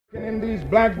In these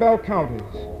black belt counties,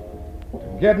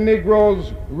 to get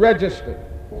Negroes registered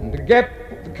and to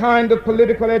get the kind of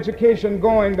political education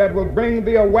going that will bring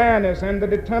the awareness and the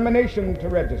determination to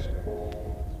register.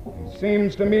 It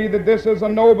seems to me that this is a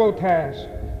noble task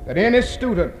that any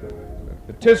student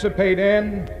participate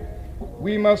in.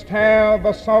 We must have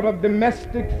a sort of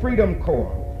domestic freedom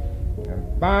corps.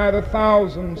 And by the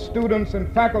thousands, students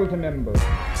and faculty members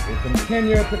will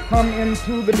continue to come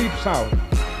into the Deep South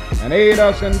and aid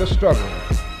us in the struggle.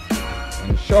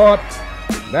 In short,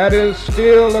 that is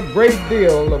still a great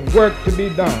deal of work to be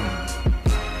done.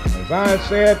 As I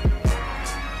said,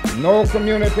 no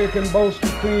community can boast of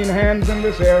clean hands in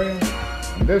this area,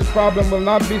 and this problem will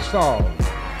not be solved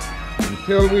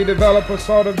until we develop a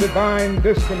sort of divine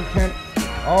discontent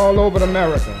all over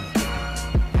America.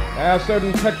 There are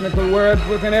certain technical words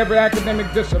within every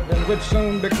academic discipline which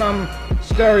soon become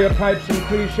stereotypes and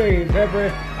cliches. Every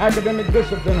academic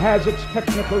discipline has its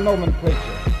technical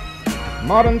nomenclature.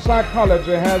 Modern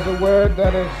psychology has a word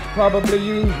that is probably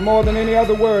used more than any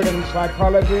other word in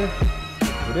psychology.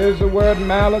 It is the word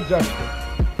maladjusted.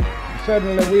 And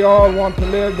certainly we all want to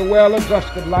live the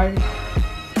well-adjusted life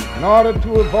in order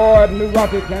to avoid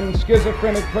neurotic and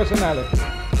schizophrenic personality.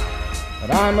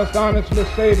 But I must honestly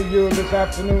say to you this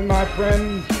afternoon, my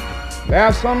friends, there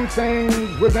are some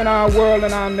things within our world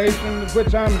and our nation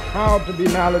which I'm proud to be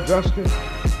maladjusted,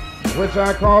 which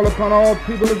I call upon all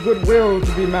people of goodwill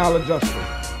to be maladjusted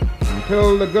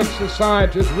until the good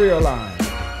society is realized.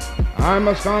 I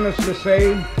must honestly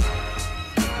say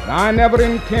that I never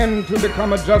intend to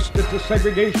become adjusted to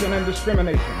segregation and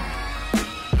discrimination.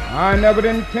 I never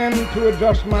intend to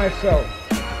adjust myself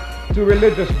to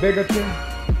religious bigotry.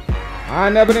 I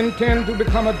never intend to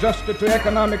become adjusted to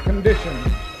economic conditions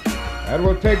that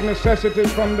will take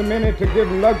necessities from the many to give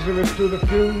luxuries to the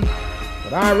few.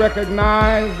 But I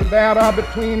recognize that there are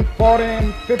between 40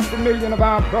 and 50 million of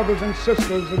our brothers and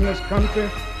sisters in this country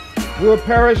who are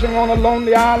perishing on a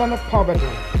lonely island of poverty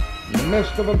in the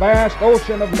midst of a vast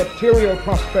ocean of material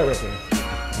prosperity.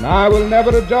 And I will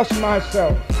never adjust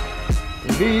myself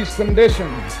to these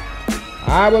conditions.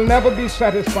 I will never be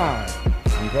satisfied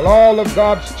until all of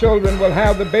God's children will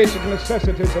have the basic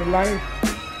necessities of life.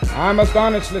 I must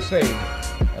honestly say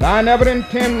that I never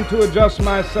intend to adjust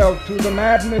myself to the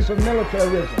madness of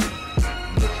militarism,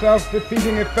 the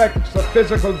self-defeating effects of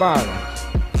physical violence.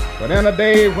 But in a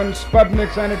day when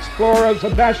Sputniks and explorers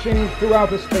are dashing through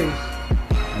outer space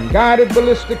and guided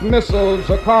ballistic missiles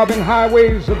are carving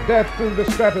highways of death through the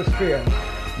stratosphere,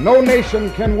 no nation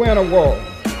can win a war.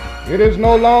 It is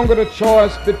no longer a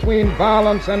choice between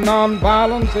violence and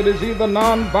non-violence. It is either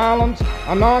non-violence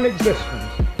or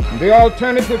non-existence. The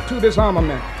alternative to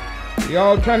disarmament, the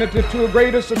alternative to a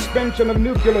greater suspension of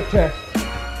nuclear tests,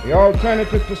 the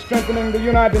alternative to strengthening the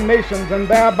United Nations and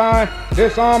thereby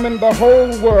disarming the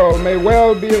whole world may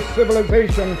well be a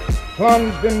civilization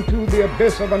plunged into the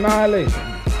abyss of annihilation.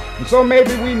 And so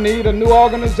maybe we need a new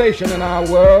organization in our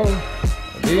world,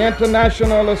 the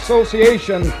International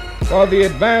Association for the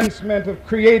Advancement of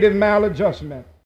Creative Maladjustment.